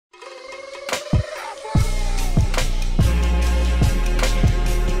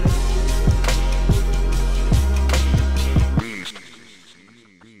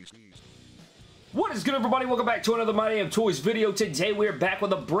everybody? Welcome back to another My Damn Toys video. Today we are back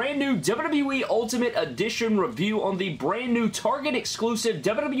with a brand new WWE Ultimate Edition review on the brand new Target exclusive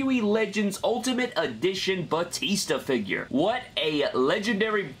WWE Legends Ultimate Edition Batista figure. What a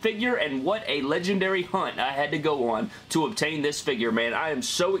legendary figure and what a legendary hunt I had to go on to obtain this figure, man. I am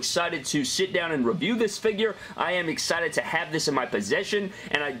so excited to sit down and review this figure. I am excited to have this in my possession,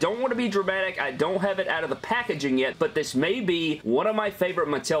 and I don't want to be dramatic. I don't have it out of the packaging yet, but this may be one of my favorite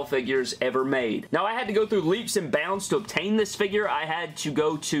Mattel figures ever made. Now, I had to go through leaps and bounds to obtain this figure. I had to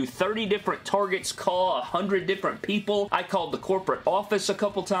go to 30 different Targets, call 100 different people. I called the corporate office a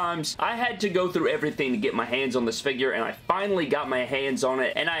couple times. I had to go through everything to get my hands on this figure, and I finally got my hands on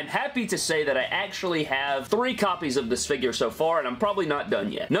it, and I'm happy to say that I actually have 3 copies of this figure so far, and I'm probably not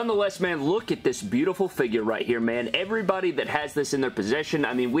done yet. Nonetheless, man, look at this beautiful figure right here, man. Everybody that has this in their possession,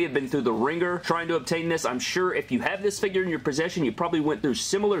 I mean, we have been through the ringer trying to obtain this. I'm sure if you have this figure in your possession, you probably went through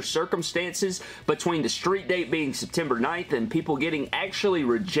similar circumstances between the street date being September 9th and people getting actually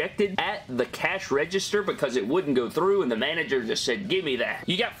rejected at the cash register because it wouldn't go through and the manager just said, give me that.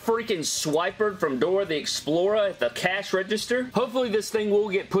 You got freaking Swipered from Dora the Explorer at the cash register. Hopefully this thing will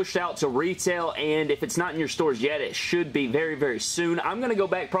get pushed out to retail, and if it's not in your stores yet, it should be very, very soon. I'm going to go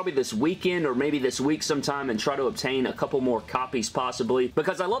back probably this weekend or maybe this week sometime and try to obtain a couple more copies possibly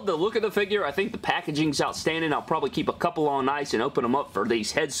because I love the look of the figure. I think the packaging's outstanding. I'll probably keep a couple on ice and open them up for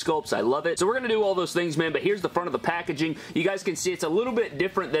these head sculpts. I love it. So we're going to do all those things, man, but here's the front of the packaging. You guys can see it's a little bit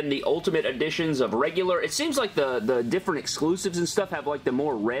different than the Ultimate Editions of regular. It seems like the different exclusives and stuff have like the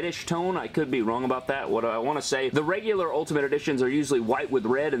more reddish tone. I could be wrong about that. What I want to say, the regular Ultimate Editions are usually white with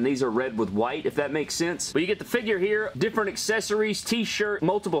red, and these are red with white, if that makes sense. But you get the figure here, different accessories, t-shirt,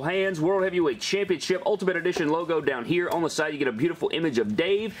 multiple hands, World Heavyweight Championship, Ultimate Edition logo down here. On the side, you get a beautiful image of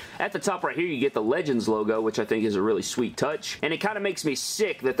Dave. At the top right here, you get the Legends logo, which I think is a really sweet touch. And it kind of makes me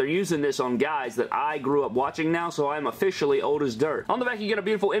sick that they're using this on guys that I grew up watching now, so I'm officially old as dirt. On the back, you get a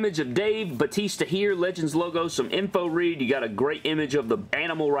beautiful image of Dave, Batista here, Legends logo, some info read. You got a great image of the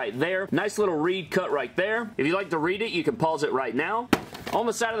animal right there. Nice little read cut right there. If you'd like to read it, you can pause it right now. On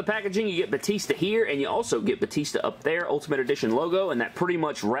the side of the packaging, you get Batista here, and you also get Batista up there, Ultimate Edition logo, and that pretty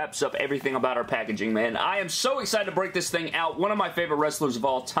much wraps up everything about our packaging, man. I am so excited to break this thing out. One of my favorite wrestlers of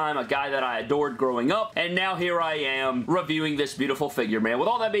all time, a guy that I adored growing up, and now here I am reviewing this beautiful figure, man. With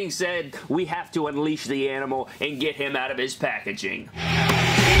all that being said, we have to unleash the animal and get him out of his packaging.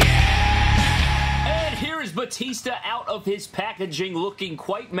 Here is Batista out of his packaging, looking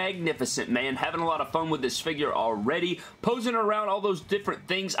quite magnificent, man. Having a lot of fun with this figure already, posing around all those different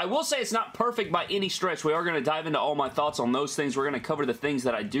things. I will say it's not perfect by any stretch. We are going to dive into all my thoughts on those things. We're going to cover the things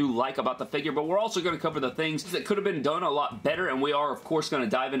that I do like about the figure, but we're also going to cover the things that could have been done a lot better, and we are, of course, going to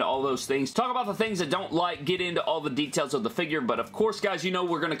dive into all those things. Talk about the things that don't like, get into all the details of the figure, but of course, guys, you know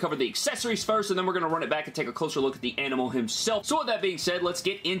we're going to cover the accessories first, and then we're going to run it back and take a closer look at the animal himself. So with that being said, let's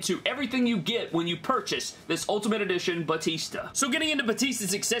get into everything you get when you purchase this Ultimate Edition Batista. So getting into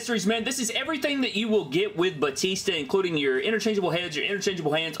Batista's accessories, man, this is everything that you will get with Batista, including your interchangeable heads, your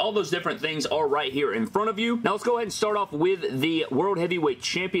interchangeable hands, all those different things are right here in front of you. Now let's go ahead and start off with the World Heavyweight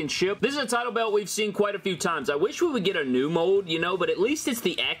Championship. This is a title belt we've seen quite a few times. I wish we would get a new mold, you know, but at least it's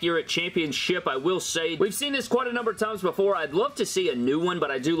the accurate championship, I will say. We've seen this quite a number of times before. I'd love to see a new one,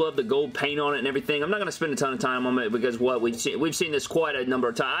 but I do love the gold paint on it and everything. I'm not going to spend a ton of time on it because what we've seen this quite a number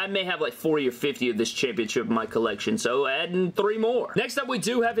of times. I may have like 40 or 50 of this championship in my collection, so adding 3 more. Next up, we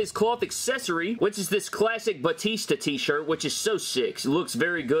do have his cloth accessory, which is this classic Batista t-shirt, which is so sick. It looks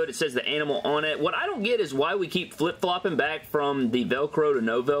very good. It says the animal on it. What I don't get is why we keep flip-flopping back from the Velcro to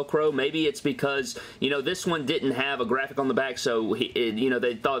no Velcro. Maybe it's because, you know, this one didn't have a graphic on the back, so, you know,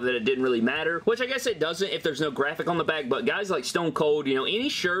 they thought that it didn't really matter, which I guess it doesn't if there's no graphic on the back, but guys like Stone Cold, you know, any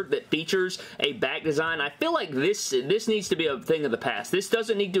shirt that features a back design, I feel like this needs to be a thing of the past. This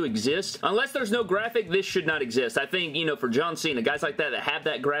doesn't need to exist. Unless there's no graphic, this should not exist. I think, you know, for John Cena, guys like that have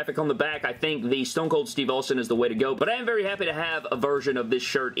that graphic on the back, I think the Stone Cold Steve Austin is the way to go, but I am very happy to have a version of this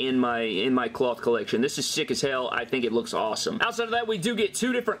shirt in my cloth collection. This is sick as hell. I think it looks awesome. Outside of that, we do get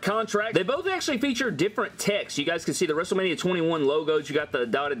 2 different contracts. They both actually feature different text. You guys can see the WrestleMania 21 logos. You got the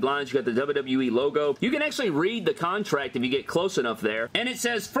dotted lines. You got the WWE logo. You can actually read the contract if you get close enough there, and it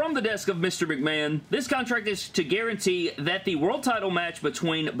says, from the desk of Mr. McMahon, this contract is to guarantee that the world title match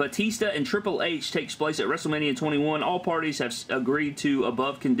between Batista and Triple H takes place at WrestleMania 21. All parties have agreed to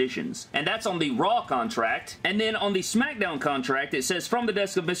above conditions. And that's on the Raw contract. And then on the SmackDown contract, it says, from the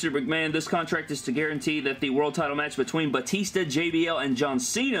desk of Mr. McMahon, this contract is to guarantee that the world title match between Batista, JBL, and John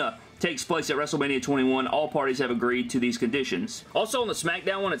Cena takes place at WrestleMania 21. All parties have agreed to these conditions. Also on the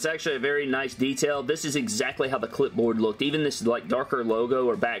SmackDown one, it's actually a very nice detail. This is exactly how the clipboard looked. Even this like darker logo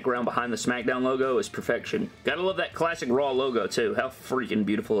or background behind the SmackDown logo is perfection. Gotta love that classic Raw logo too. How freaking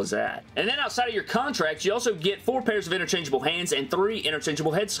beautiful is that? And then outside of your contracts, you also get 4 pairs of interchangeable hands and 3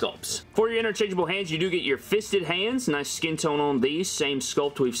 interchangeable head sculpts. For your interchangeable hands, you do get your fisted hands. Nice skin tone on these. Same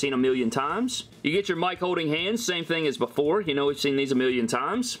sculpt we've seen a million times. You get your mic holding hands. Same thing as before. You know, we've seen these a million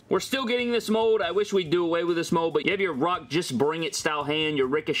times. We're still getting this mold. I wish we'd do away with this mold, but you have your Rock Just Bring It style hand, your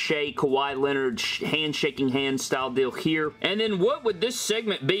Ricochet, Kawhi Leonard hand-shaking hand style deal here. And then what would this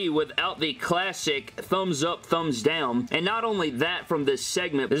segment be without the classic thumbs up, thumbs down? And not only that from this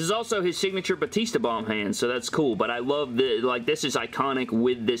segment, this is also his signature Batista bomb hand, so that's cool. But I love the, like, this is iconic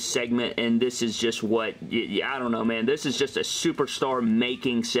with this segment, and this is just what, I don't know, man. This is just a superstar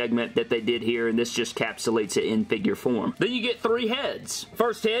making segment that they did here, and this just encapsulates it in figure form. Then you get 3 heads.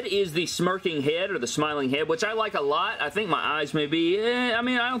 First head is the smirking head, or the smiling head, which I like a lot. I think my eyes may be, I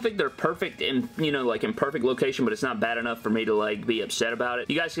mean, I don't think they're perfect in, you know, like in perfect location, but it's not bad enough for me to, like, be upset about it.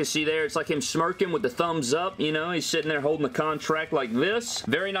 You guys can see there, it's like him smirking with the thumbs up, you know, he's sitting there holding the contract like this.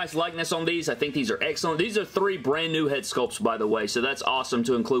 Very nice likeness on these. I think these are excellent. These are 3 brand new head sculpts, by the way, so that's awesome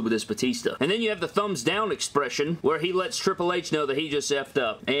to include with this Batista. And then you have the thumbs down expression, where he lets Triple H know that he just effed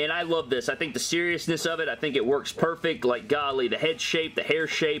up. And I love this. I think the seriousness of it, I think it works perfect. Like, golly, the head shape, the hair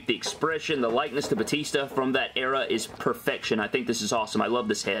shape, the expression, the likeness to Batista from that era is perfection. I think this is awesome. I love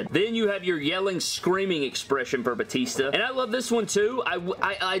this head. Then you have your yelling, screaming expression for Batista. And I love this one too.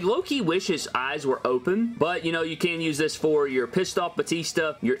 I low-key wish his eyes were open, but you know, you can use this for your pissed off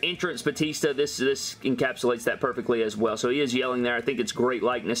Batista, your entrance Batista. This encapsulates that perfectly as well. So he is yelling there. I think it's great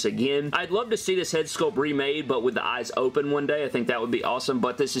likeness again. I'd love to see this head sculpt remade, but with the eyes open one day. I think that would be awesome,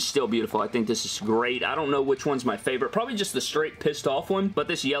 but this is still beautiful. I think this is great. I don't know which one's my favorite. Probably just the straight pissed off one, but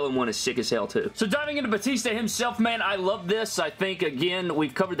this yellow one is sick as hell too. So diving into Batista himself, man, I love this. I think, again,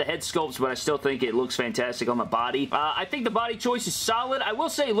 we've covered the head sculpts, but I still think it looks fantastic on the body. I think the body choice is solid. I will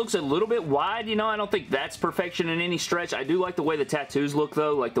say it looks a little bit wide, you know. I don't think that's perfection in any stretch. I do like the way the tattoos look,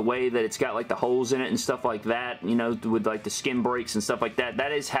 though, like the way that it's got like the holes in it and stuff like that, you know, with like the skin breaks and stuff like that.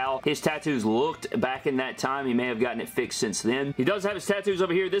 That is how his tattoos looked back in that time. He may have gotten it fixed since then. He does have his tattoos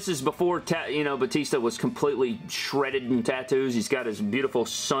over here. This is before, you know, Batista was completely shredded in tattoos. He's got his beautiful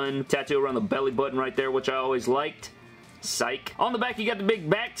sun tattoo around the belly button right there, which I always liked. Psych. On the back, you got the big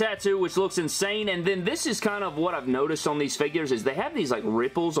back tattoo, which looks insane, and then this is kind of what I've noticed on these figures, is they have these, like,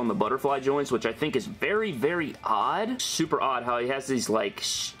 ripples on the butterfly joints, which I think is very, very odd. Super odd how he has these, like,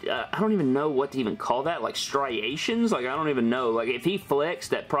 I don't even know what to even call that, like, striations? Like, I don't even know. Like, if he flexed,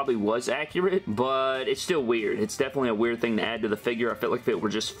 that probably was accurate, but it's still weird. It's definitely a weird thing to add to the figure. I feel like if it were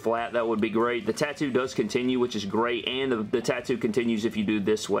just flat, that would be great. The tattoo does continue, which is great, and the tattoo continues if you do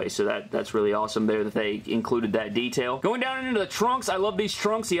this way, so that's really awesome there that they included that detail. Going down into the trunks, I love these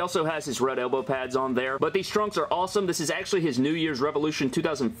trunks. He also has his red elbow pads on there, but these trunks are awesome. This is actually his New Year's Revolution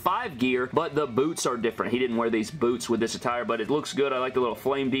 2005 gear, but the boots are different. He didn't wear these boots with this attire, but it looks good. I like the little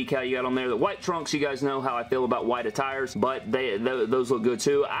flame decal you got on there. The white trunks, you guys know how I feel about white attires, but those look good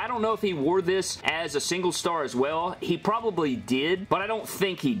too. I don't know if he wore this as a single star as well. He probably did, but I don't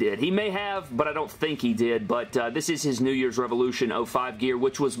think he did. He may have, but I don't think he did, but this is his New Year's Revolution 05 gear,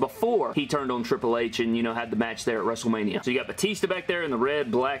 which was before he turned on Triple H and, you know, had the match there at WrestleMania. So you got Batista back there in the red,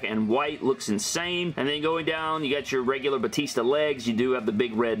 black, and white. Looks insane. And then going down, you got your regular Batista legs. You do have the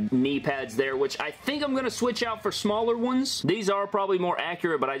big red knee pads there, which I think I'm going to switch out for smaller ones. These are probably more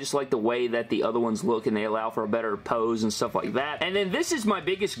accurate, but I just like the way that the other ones look, and they allow for a better pose and stuff like that. And then this is my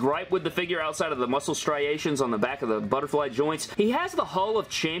biggest gripe with the figure outside of the muscle striations on the back of the butterfly joints. He has the Hall of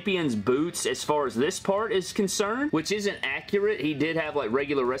Champions boots as far as this part is concerned, which isn't accurate. He did have like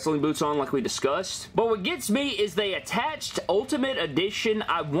regular wrestling boots on like we discussed. But what gets me is they attached Ultimate Edition,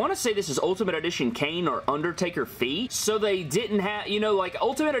 I want to say this is Ultimate Edition Kane or Undertaker feet, so they didn't have, you know, like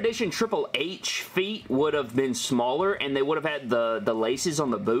Ultimate Edition Triple H feet would have been smaller and they would have had the laces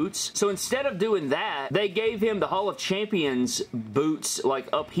on the boots. So instead of doing that, they gave him the Hall of Champions boots like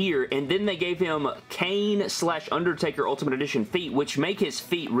up here, and then they gave him Kane / Undertaker Ultimate Edition feet, which make his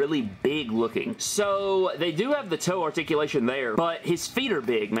feet really big looking. So they do have the toe articulation there, but his feet are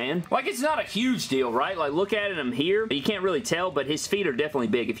big, man. Like, it's not a huge deal, right? Like, look at him here. here. You can't really tell, but his feet are definitely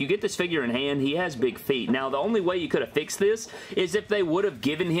big. If you get this figure in hand, he has big feet. Now, the only way you could have fixed this is if they would have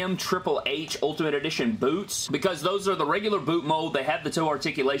given him Triple H Ultimate Edition boots, because those are the regular boot mold. They have the toe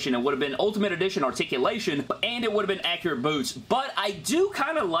articulation. It would have been Ultimate Edition articulation, and it would have been accurate boots. But I do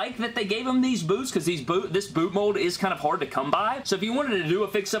kind of like that they gave him these boots, because this boot mold is kind of hard to come by. So if you wanted to do a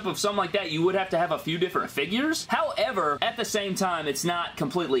fix-up of something like that, you would have to have a few different figures. However, at the same time, it's not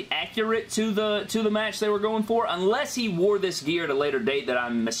completely accurate to the match they were going for, unless he wore this gear at a later date that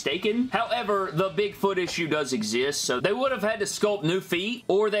I'm mistaken. However, the big foot issue does exist, so they would have had to sculpt new feet,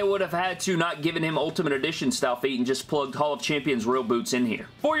 or they would have had to not given him Ultimate Edition style feet and just plugged Hall of Champions real boots in here.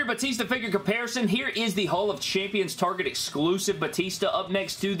 For your Batista figure comparison, here is the Hall of Champions Target exclusive Batista up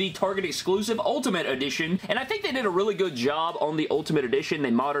next to the Target exclusive Ultimate Edition, and I think they did a really good job on the Ultimate Edition.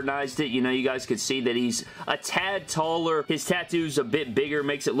 They modernized it. You know, you guys could see that he's a tad taller. His tattoo's a bit bigger,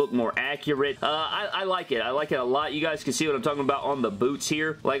 makes it look more accurate. I like it. I like it a lot. You guys can see what I'm talking about on the boots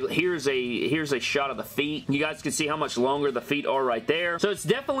here. Like, here's a shot of the feet. You guys can see how much longer the feet are right there. So it's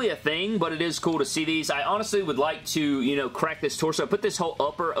definitely a thing, but it is cool to see these. I honestly would like to, you know, crack this torso, put this whole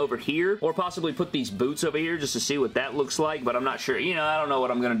upper over here, or possibly put these boots over here just to see what that looks like, but I'm not sure. You know, I don't know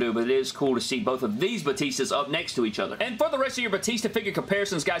what I'm going to do, but it is cool to see both of these Batistas up next to each other. And for the rest of your Batista figure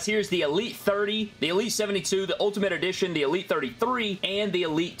comparisons, guys, here's the Elite 30, the Elite 72, the Ultimate Edition, the Elite 33, and the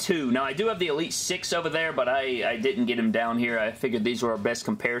Elite 2. Now, I do have the Elite 6 over there, but I didn't get him down here. I figured these were our best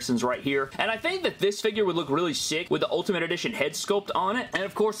comparisons right here. And I think that this figure would look really sick with the Ultimate Edition head sculpt on it. And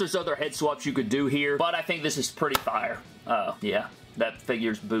of course, there's other head swaps you could do here, but I think this is pretty fire. Oh, yeah. That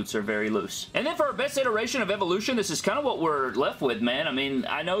figure's boots are very loose. And then for our best iteration of Evolution, this is kind of what we're left with, man. I mean,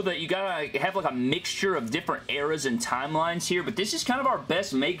 I know that you gotta have like a mixture of different eras and timelines here, but this is kind of our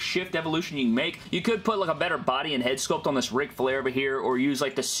best makeshift Evolution you can make. You could put like a better body and head sculpt on this Ric Flair over here, or use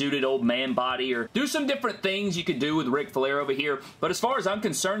like the suited old man body, or do some different things you could do with Ric Flair over here. But as far as I'm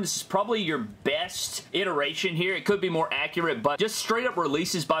concerned, this is probably your best iteration here. It could be more accurate, but just straight up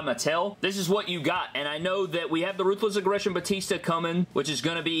releases by Mattel, this is what you got. And I know that we have the Ruthless Aggression Batista coming, which is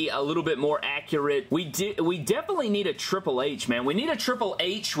going to be a little bit more accurate. We definitely need a Triple H, man. We need a Triple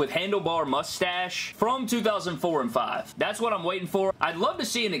H with handlebar mustache from 2004 and 5. That's what I'm waiting for. I'd love to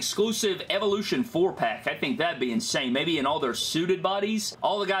see an exclusive Evolution 4-pack. I think that'd be insane. Maybe in all their suited bodies.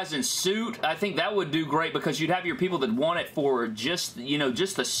 All the guys in suit. I think that would do great, because you'd have your people that want it for just, you know,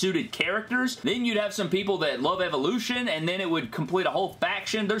 just the suited characters. Then you'd have some people that love Evolution, and then it would complete a whole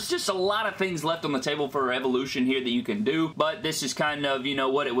faction. There's just a lot of things left on the table for Evolution here that you can do, but this is kind of, you know,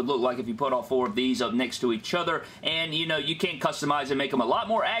 what it would look like if you put all four of these up next to each other. And, you know, you can customize and make them a lot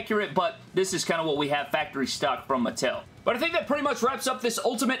more accurate, but this is kind of what we have factory stock from Mattel. But I think that pretty much wraps up this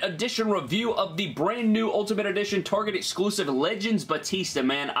Ultimate Edition review of the brand new Ultimate Edition Target exclusive Legends Batista,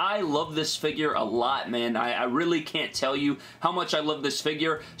 man. I love this figure a lot, man. I really can't tell you how much I love this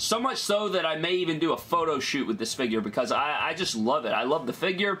figure. So much so that I may even do a photo shoot with this figure, because I just love it. I love the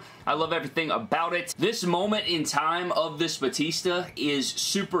figure. I love everything about it. This moment in time of this Batista is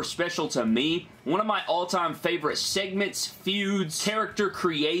super special to me. One of my all-time favorite segments, feuds, character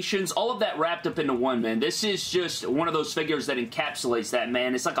creations, all of that wrapped up into one, man. This is just one of those figures that encapsulates that,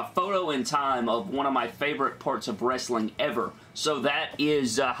 man. It's like a photo in time of one of my favorite parts of wrestling ever. So that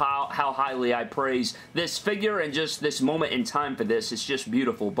is how highly I praise this figure, and just this moment in time for this. It's just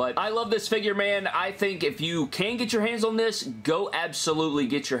beautiful. But I love this figure, man. I think if you can get your hands on this, go absolutely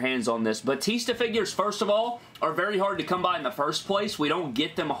get your hands on this. Batista figures, first of all, are very hard to come by in the first place. We don't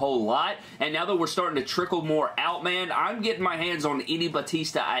get them a whole lot, and now that we're starting to trickle more out, man, I'm getting my hands on any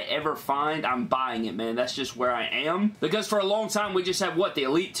Batista I ever find. I'm buying it, man. That's just where I am. Because for a long time, we just had, what, the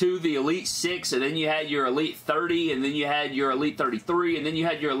Elite 2, the Elite 6, and then you had your Elite 30, and then you had your Elite 33, and then you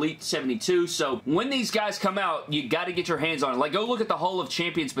had your Elite 72. So when these guys come out, you got to get your hands on it. Like, go look at the Hall of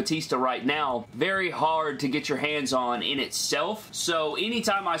Champions Batista right now. Very hard to get your hands on in itself. So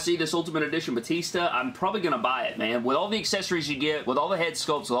anytime I see this Ultimate Edition Batista, I'm probably going to buy it, man. With all the accessories you get, with all the head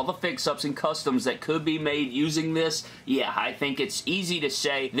sculpts, with all the fix-ups and customs that could be made using this, yeah, I think it's easy to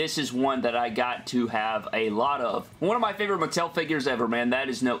say this is one that I got to have a lot of. One of my favorite Mattel figures ever, man. That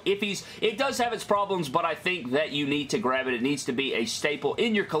is no iffies. It does have its problems, but I think that you need to grab it. It needs to be a staple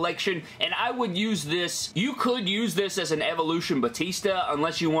in your collection, and I would use this. You could use this as an Evolution Batista,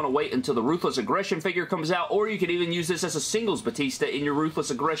 unless you want to wait until the Ruthless Aggression figure comes out, or you could even use this as a singles Batista in your Ruthless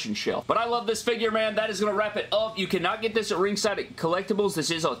Aggression shelf. But I love this figure, man. That is going to wrap it up. You cannot get this at Ringside Collectibles. This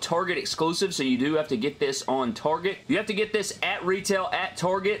is a Target exclusive, so you do have to get this on Target. You have to get this at retail at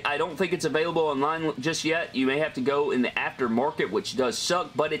Target. I don't think it's available online just yet. You may have to go in the aftermarket, which does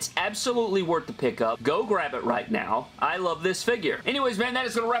suck, but it's absolutely worth the pickup. Go grab it right now. I love love this figure. Anyways, man, that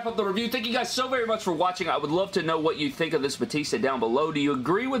is going to wrap up the review. Thank you guys so very much for watching. I would love to know what you think of this Batista down below. Do you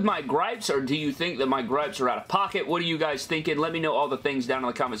agree with my gripes, or do you think that my gripes are out of pocket? What are you guys thinking? Let me know all the things down in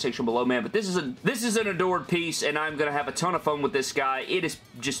the comment section below, man. But this is an adored piece, and I'm going to have a ton of fun with this guy. It is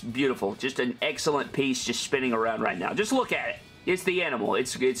just beautiful. Just an excellent piece just spinning around right now. Just look at it. It's the animal.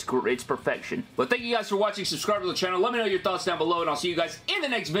 It's perfection. But thank you guys for watching. Subscribe to the channel. Let me know your thoughts down below, and I'll see you guys in the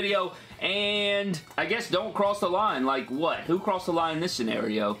next video. And I guess don't cross the line. Like what? Who crossed the line in this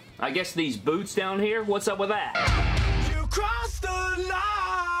scenario? I guess these boots down here? What's up with that? You crossed the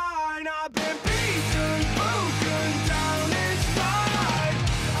line. I've been